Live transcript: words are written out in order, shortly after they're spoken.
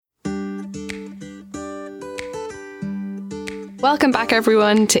Welcome back,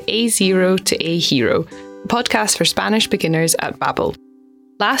 everyone, to A0 to A Hero, a podcast for Spanish beginners at Babbel.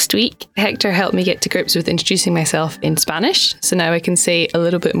 Last week, Hector helped me get to grips with introducing myself in Spanish, so now I can say a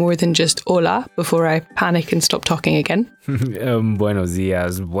little bit more than just hola before I panic and stop talking again. Buenos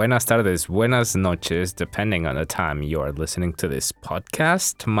días, buenas tardes, buenas noches, depending on the time you are listening to this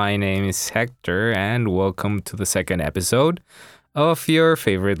podcast. My name is Hector, and welcome to the second episode of your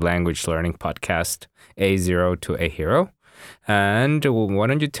favorite language learning podcast, A0 to A Hero. And why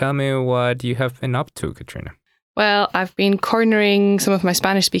don't you tell me what you have been up to, Katrina? Well, I've been cornering some of my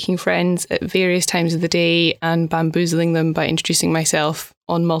Spanish-speaking friends at various times of the day and bamboozling them by introducing myself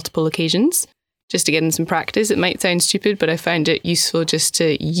on multiple occasions, just to get in some practice. It might sound stupid, but I found it useful just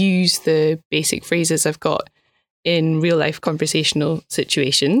to use the basic phrases I've got in real-life conversational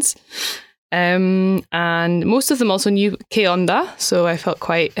situations. And most of them also knew ¿Qué onda?, so I felt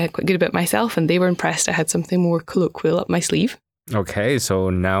quite good about myself, and they were impressed I had something more colloquial up my sleeve. Okay, so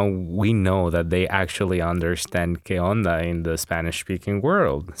now we know that they actually understand ¿Qué onda?" in the Spanish-speaking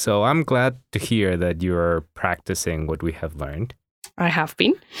world. So I'm glad to hear that you're practicing what we have learned. I have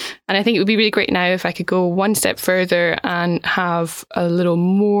been. And I think it would be really great now if I could go one step further and have a little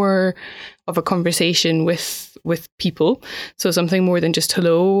more of a conversation with people. So something more than just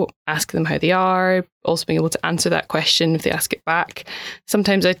hello, ask them how they are, also being able to answer that question if they ask it back.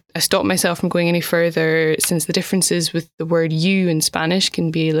 Sometimes I stop myself from going any further since the differences with the word you in Spanish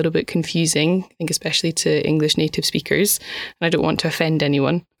can be a little bit confusing, I think especially to English native speakers. And I don't want to offend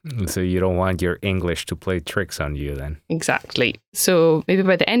anyone. So you don't want your English to play tricks on you then? Exactly. So maybe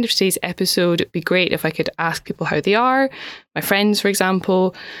by the end of today's episode, it'd be great if I could ask people how they are, my friends, for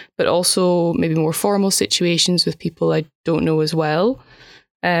example, but also maybe more formal situations with people I don't know as well.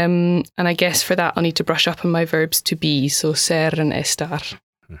 And I guess for that, I'll need to brush up on my verbs to be, so ser and estar.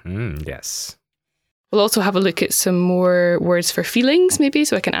 Yes. We'll also have a look at some more words for feelings, maybe,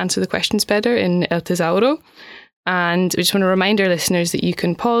 so I can answer the questions better in El Tesauro. And we just want to remind our listeners that you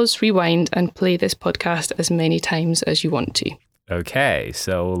can pause, rewind, and play this podcast as many times as you want to. Okay,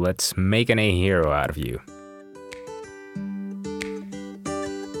 so let's make an A hero out of you.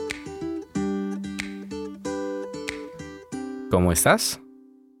 ¿Cómo estás?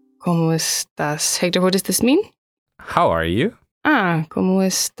 ¿Cómo estás? Hector, what does this mean? How are you? ¿Cómo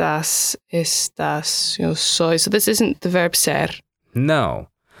estás? Estás, yo soy. So this isn't the verb ser. No,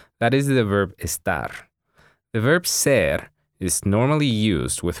 that is the verb estar. The verb ser is normally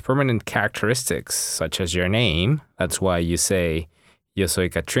used with permanent characteristics, such as your name. That's why you say, yo soy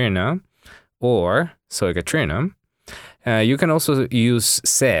Katrina, or soy Katrina. You can also use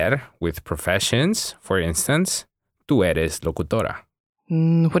ser with professions. For instance, tú eres locutora.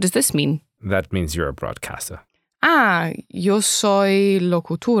 What does this mean? That means you're a broadcaster. Yo soy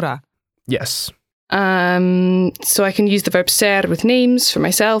locutora. Yes. So I can use the verb ser with names for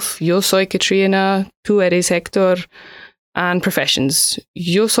myself. Yo soy Katrina, tú eres Hector, and professions.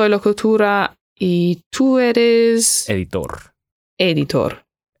 Yo soy locutora y tú eres... Editor. Editor.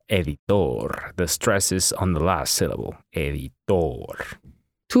 Editor. The stress is on the last syllable. Editor.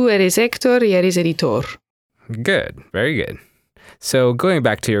 Tú eres Hector y eres editor. Good. Very good. So going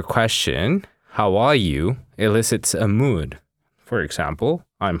back to your question, how are you elicits a mood. For example,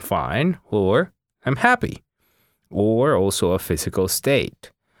 I'm fine, or I'm happy, or also a physical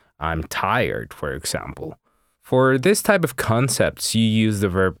state. I'm tired, for example. For this type of concepts, you use the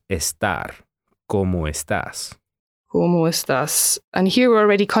verb estar. ¿Cómo estás? ¿Cómo estás? And here we're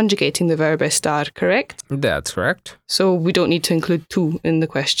already conjugating the verb estar, correct? That's correct. So we don't need to include tú in the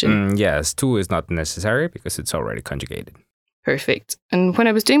question. Yes, tú is not necessary because it's already conjugated. Perfect. And when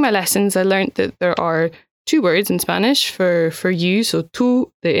I was doing my lessons, I learned that there are two words in Spanish for you. So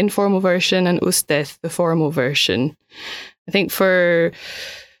tú, the informal version, and usted, the formal version. I think for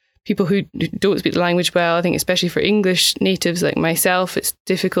people who don't speak the language well, I think especially for English natives like myself, it's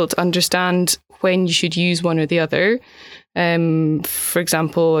difficult to understand when you should use one or the other. For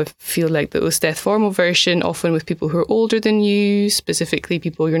example, I feel like the usted formal version, often with people who are older than you, specifically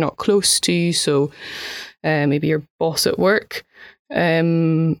people you're not close to, so maybe your boss at work.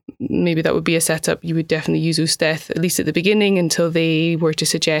 Maybe that would be a setup you would definitely use usted, at least at the beginning, until they were to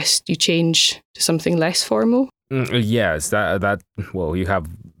suggest you change to something less formal. Yes, that well, you have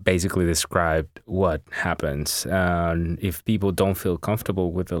basically described what happens. If people don't feel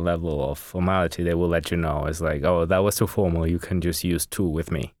comfortable with the level of formality, they will let you know. It's like, oh, that was too formal. You can just use tú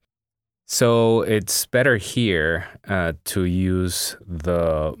with me. So it's better here to use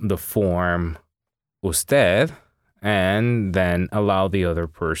the form usted and then allow the other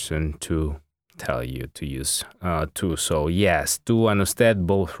person to tell you to use tú. So yes, tú and usted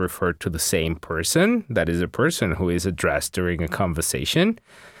both refer to the same person. That is a person who is addressed during a conversation.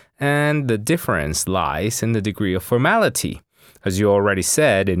 And the difference lies in the degree of formality. As you already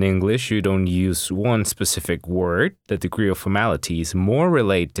said, in English, you don't use one specific word. The degree of formality is more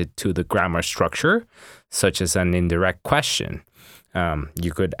related to the grammar structure, such as an indirect question.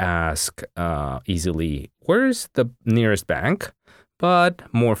 You could ask easily, where's the nearest bank? But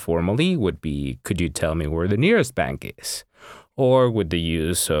more formally would be, could you tell me where the nearest bank is? Or with the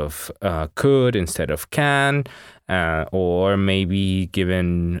use of could instead of can, or maybe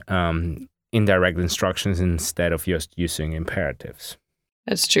given indirect instructions instead of just using imperatives.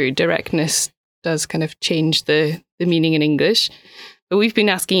 That's true. Directness does kind of change the meaning in English. But we've been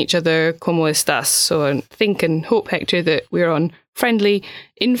asking each other, ¿Cómo estás? So I think and hope, Hector, that we're on friendly,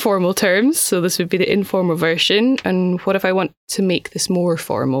 informal terms. So this would be the informal version. And what if I want to make this more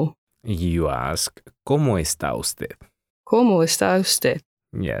formal? You ask, ¿Cómo está usted? ¿Cómo está usted?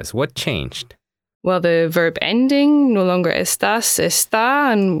 Yes, what changed? Well, the verb ending, no longer estás,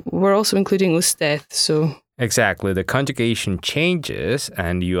 está, and we're also including usted, so... Exactly, the conjugation changes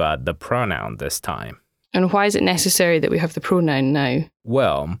and you add the pronoun this time. And why is it necessary that we have the pronoun now?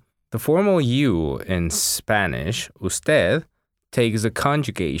 Well, the formal you in Spanish, usted, takes the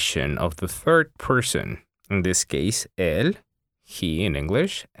conjugation of the third person, in this case, él, he in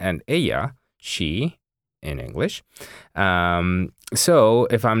English, and ella, she, in English. So,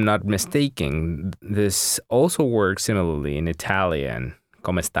 if I'm not mistaken, this also works similarly in Italian.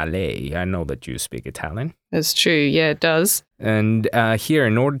 Come sta lei? I know that you speak Italian. That's true, yeah, it does. And here,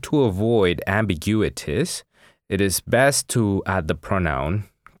 in order to avoid ambiguities, it is best to add the pronoun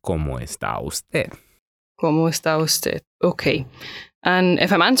 ¿Cómo está usted? ¿Cómo está usted? Okay. And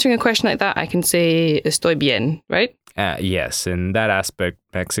if I'm answering a question like that, I can say estoy bien, right? Yes, in that aspect,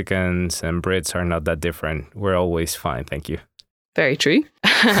 Mexicans and Brits are not that different. We're always fine, thank you. Very true.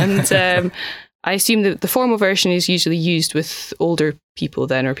 And I assume that the formal version is usually used with older people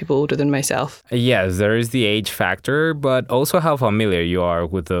then, or people older than myself. Yes, there is the age factor, but also how familiar you are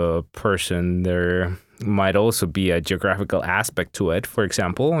with the person. There might also be a geographical aspect to it. For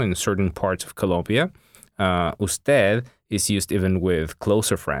example, in certain parts of Colombia, usted is used even with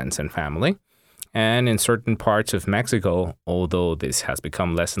closer friends and family. And in certain parts of Mexico, although this has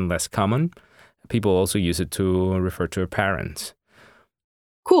become less and less common, people also use it to refer to their parents.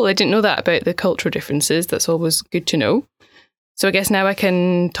 Cool, I didn't know that about the cultural differences. That's always good to know. So I guess now I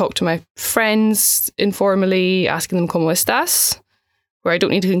can talk to my friends informally, asking them ¿Cómo estás? Where I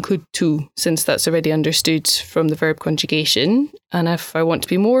don't need to include tú, since that's already understood from the verb conjugation. And if I want to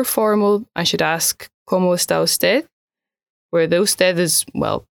be more formal, I should ask ¿Cómo está usted? Where the usted is,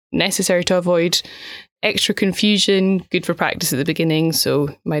 well, necessary to avoid extra confusion, good for practice at the beginning, so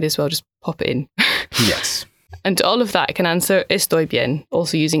might as well just pop it in. Yes. And to all of that, I can answer estoy bien,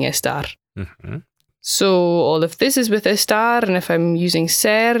 also using estar. Mm-hmm. So all of this is with estar, and if I'm using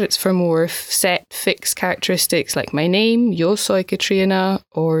ser, it's for more set, fixed characteristics like my name, yo soy Katrina,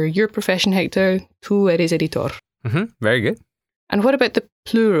 or your profession, Hector, tú eres editor. Mm-hmm. Very good. And what about the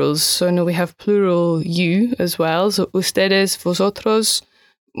plurals? So I know we have plural you as well, so ustedes, vosotros.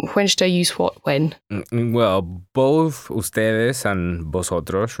 When should I use what when? Well, both ustedes and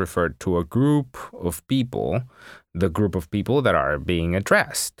vosotros refer to a group of people, the group of people that are being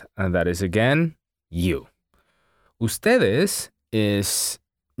addressed. And that is, again, you. Ustedes is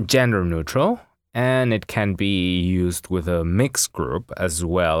gender neutral, and it can be used with a mixed group as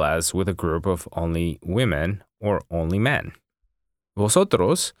well as with a group of only women or only men.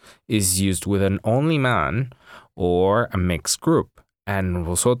 Vosotros is used with an only man or a mixed group, and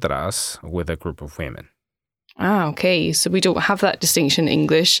vosotras with a group of women. Ah, okay. So we don't have that distinction in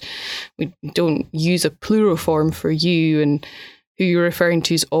English. We don't use a plural form for you, and who you're referring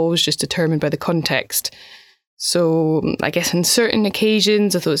to is always just determined by the context. So I guess on certain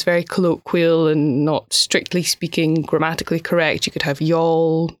occasions, although it's very colloquial and not strictly speaking grammatically correct, you could have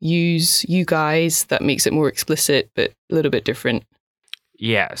y'all, yous, you guys. That makes it more explicit, but a little bit different.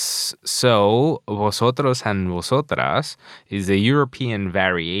 Yes, so vosotros and vosotras is a European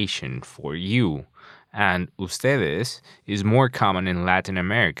variation for you, and ustedes is more common in Latin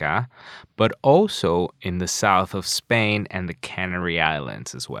America, but also in the south of Spain and the Canary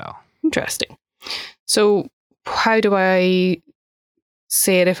Islands as well. Interesting. So how do I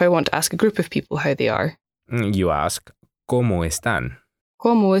say it if I want to ask a group of people how they are? You ask, ¿Cómo están?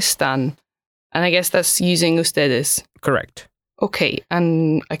 ¿Cómo están? And I guess that's using ustedes. Correct. Okay,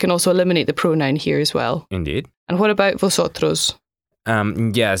 and I can also eliminate the pronoun here as well. Indeed. And what about vosotros?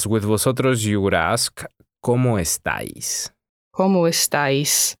 Yes, with vosotros you would ask, ¿Cómo estáis? ¿Cómo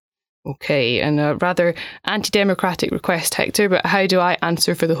estáis? Okay, and a rather anti-democratic request, Hector, but how do I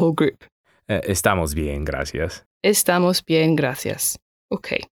answer for the whole group? Estamos bien, gracias. Estamos bien, gracias.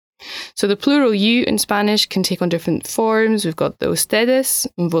 Okay. So the plural you in Spanish can take on different forms. We've got the ustedes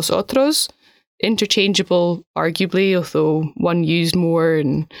and vosotros, interchangeable, arguably, although one used more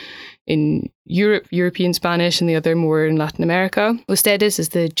in European Spanish and the other more in Latin America. Ustedes is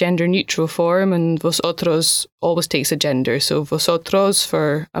the gender-neutral form, and vosotros always takes a gender. So vosotros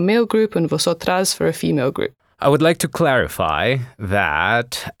for a male group and vosotras for a female group. I would like to clarify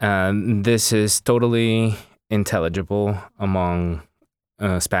that this is totally intelligible among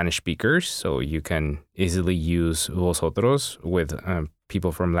Spanish speakers, so you can easily use vosotros with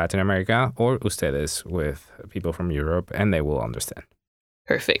people from Latin America or ustedes with people from Europe, and they will understand.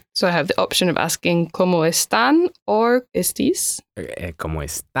 Perfect. So I have the option of asking ¿Cómo están? Or ¿estis? ¿Cómo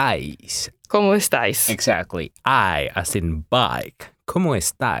estáis? ¿Cómo estáis? Exactly. I, as in bike. ¿Cómo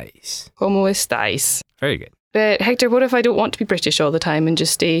estáis? ¿Cómo estáis? Very good. But Hector, what if I don't want to be British all the time and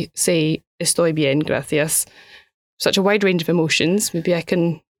just say estoy bien, gracias? Such a wide range of emotions. Maybe I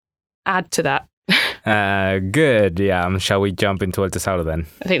can add to that. Good. Yeah. Shall we jump into El Tesoro then?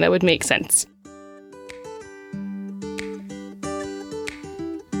 I think that would make sense.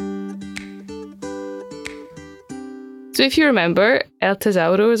 So if you remember, El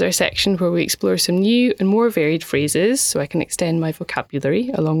Tesauro is our section where we explore some new and more varied phrases so I can extend my vocabulary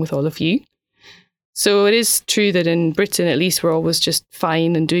along with all of you. So it is true that in Britain, at least, we're always just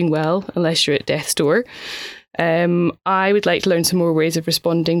fine and doing well, unless you're at death's door. I would like to learn some more ways of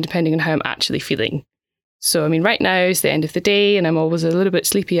responding depending on how I'm actually feeling. So, I mean, right now is the end of the day and I'm always a little bit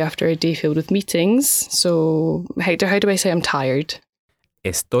sleepy after a day filled with meetings. So, Hector, how do I say I'm tired?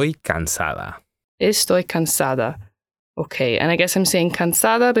 Estoy cansada. Estoy cansada. Okay, and I guess I'm saying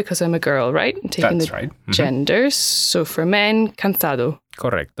cansada because I'm a girl, right? I'm taking That's the right. Mm-hmm. genders. So for men, cansado.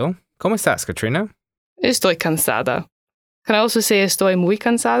 Correcto. ¿Cómo estás, Katrina? Estoy cansada. Can I also say estoy muy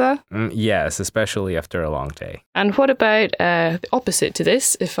cansada? Yes, especially after a long day. And what about the opposite to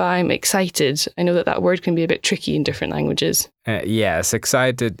this, if I'm excited? I know that word can be a bit tricky in different languages. Yes,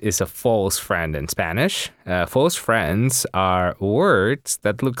 excited is a false friend in Spanish. False friends are words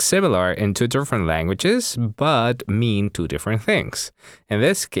that look similar in two different languages, but mean two different things. In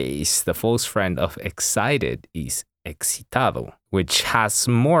this case, the false friend of excited is excitado, which has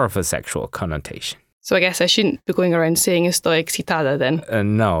more of a sexual connotation. So I guess I shouldn't be going around saying estoy excitada then.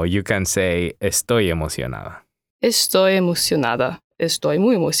 No, you can say estoy emocionada. Estoy emocionada. Estoy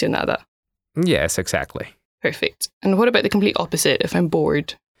muy emocionada. Yes, exactly. Perfect. And what about the complete opposite if I'm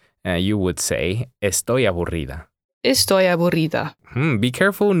bored? You would say estoy aburrida. Estoy aburrida. Be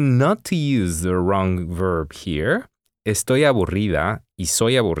careful not to use the wrong verb here. Estoy aburrida y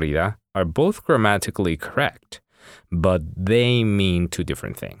soy aburrida are both grammatically correct, but they mean two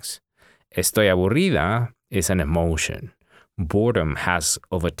different things. Estoy aburrida is an emotion. Boredom has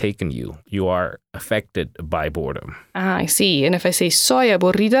overtaken you. You are affected by boredom. Ah, I see. And if I say soy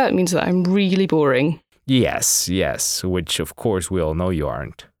aburrida, it means that I'm really boring. Yes, which of course we all know you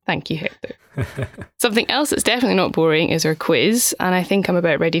aren't. Thank you, Hector. Something else that's definitely not boring is our quiz, and I think I'm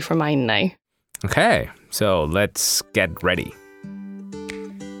about ready for mine now. Okay, so let's get ready.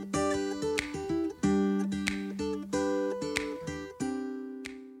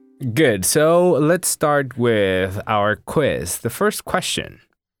 Good. So let's start with our quiz. The first question.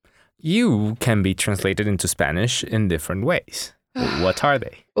 You can be translated into Spanish in different ways. What are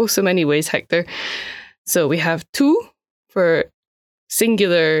they? Oh, so many ways, Hector. So we have tú for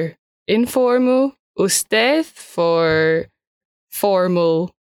singular informal, usted for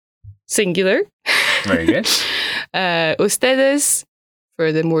formal singular. Very good. Ustedes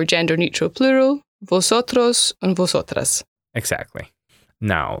for the more gender-neutral plural, vosotros and vosotras. Exactly.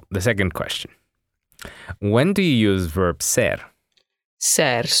 Now, the second question. When do you use verb ser?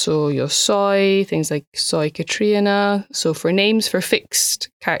 Ser, so yo soy, things like soy Katrina. So for names for fixed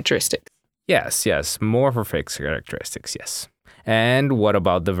characteristics. Yes, more for fixed characteristics, yes. And what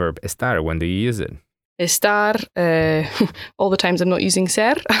about the verb estar? When do you use it? Estar, all the times I'm not using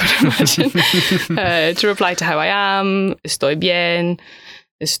ser, I would imagine, to reply to how I am. Estoy bien,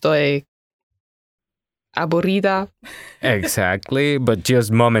 estoy aburrida. Exactly, but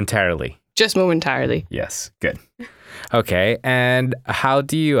just momentarily. Just momentarily. Yes, good. Okay, and how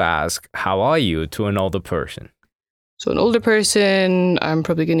do you ask, how are you, to an older person? So an older person, I'm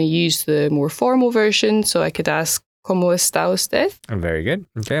probably going to use the more formal version. So I could ask, ¿Cómo está usted? Very good.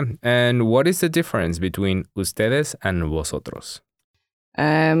 Okay, and what is the difference between ustedes and vosotros?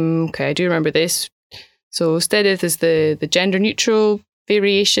 Okay, I do remember this. So ustedes is the gender neutral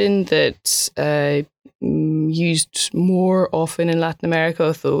variation that used more often in Latin America,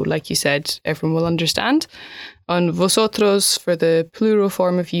 although, like you said, everyone will understand. On vosotros for the plural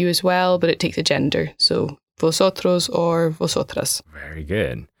form of you as well, but it takes a gender. So vosotros or vosotras. Very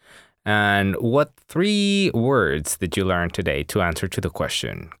good. And what 3 words did you learn today to answer to the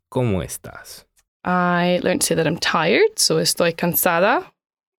question, ¿Cómo estás? I learned to say that I'm tired, so estoy cansada.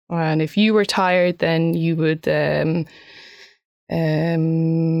 And if you were tired, then you would estás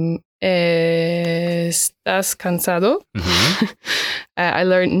cansado. Mm-hmm. I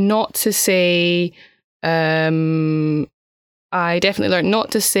learned not to say I definitely learned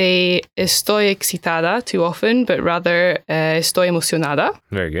not to say estoy excitada too often, but rather estoy emocionada.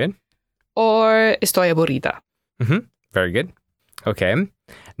 Very good. Or estoy aburrida. Mm-hmm. Very good. Okay.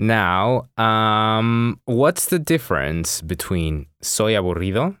 Now, what's the difference between soy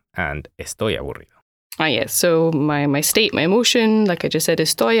aburrido and estoy aburrido? Yes. So my state, my emotion, like I just said,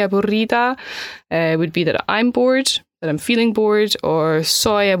 estoy aburrida would be that I'm bored, that I'm feeling bored, or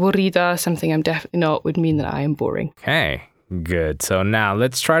soy aburrida, something I'm definitely not, would mean that I am boring. Okay, good. So now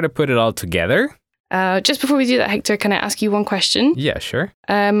let's try to put it all together. Just before we do that, Hector, can I ask you one question? Yeah, sure.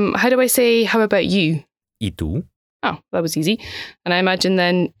 How do I say, how about you? ¿Y tú? Oh, that was easy. And I imagine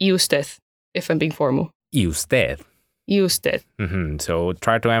then y usted, if I'm being formal. ¿Y usted? Y usted. Mm-hmm. So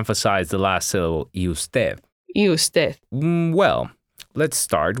try to emphasize the last syllable, ¿y usted? Y usted. Well, let's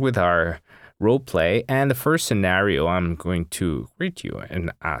start with our role play. And the first scenario, I'm going to greet you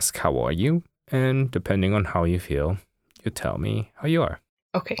and ask, how are you? And depending on how you feel, you tell me how you are.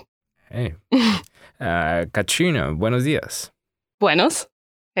 Okay. Hey. Katrina, buenos días. Buenos.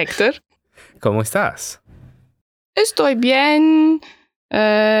 Hector. ¿Cómo estás? Estoy bien.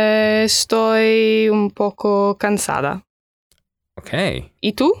 Estoy un poco cansada. Okay.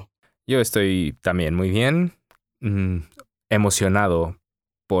 ¿Y tú? Yo estoy también muy bien, emocionado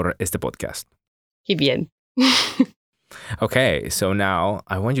por este podcast. Qué bien. Okay, so now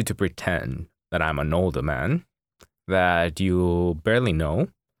I want you to pretend that I'm an older man that you barely know,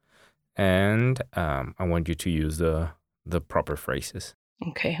 and I want you to use the proper phrases.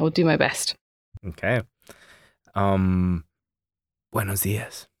 Okay, I'll do my best. Okay. Buenos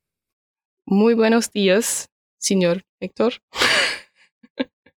días. Muy buenos días, señor Héctor.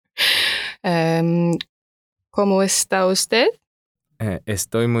 ¿Cómo está usted?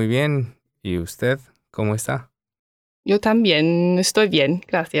 Estoy muy bien. ¿Y usted cómo está? Yo también estoy bien,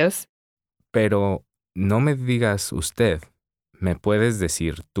 gracias. Pero no me digas usted. Me puedes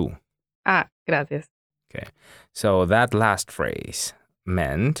decir tú. Ah, gracias. Okay. So that last phrase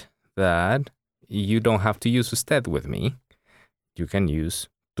meant that you don't have to use usted with me. You can use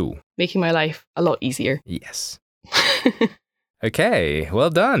tú. Making my life a lot easier. Yes. Okay, well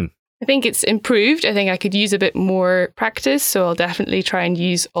done. I think it's improved. I think I could use a bit more practice, so I'll definitely try and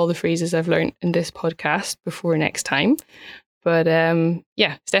use all the phrases I've learned in this podcast before next time. But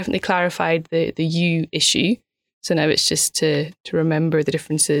yeah, it's definitely clarified the you issue. So now it's just to remember the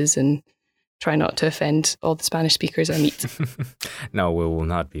differences and try not to offend all the Spanish speakers I meet. No, we will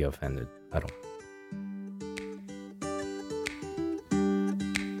not be offended at all.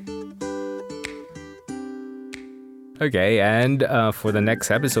 Okay, and for the next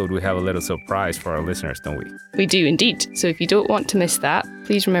episode, we have a little surprise for our listeners, don't we? We do indeed. So if you don't want to miss that,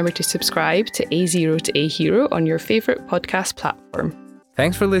 please remember to subscribe to A0 to A Hero on your favourite podcast platform.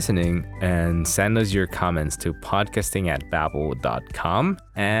 Thanks for listening, and send us your comments to podcasting@babbel.com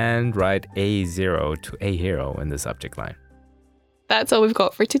and write A0 to A Hero in the subject line. That's all we've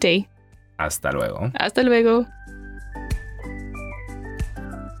got for today. Hasta luego. Hasta luego.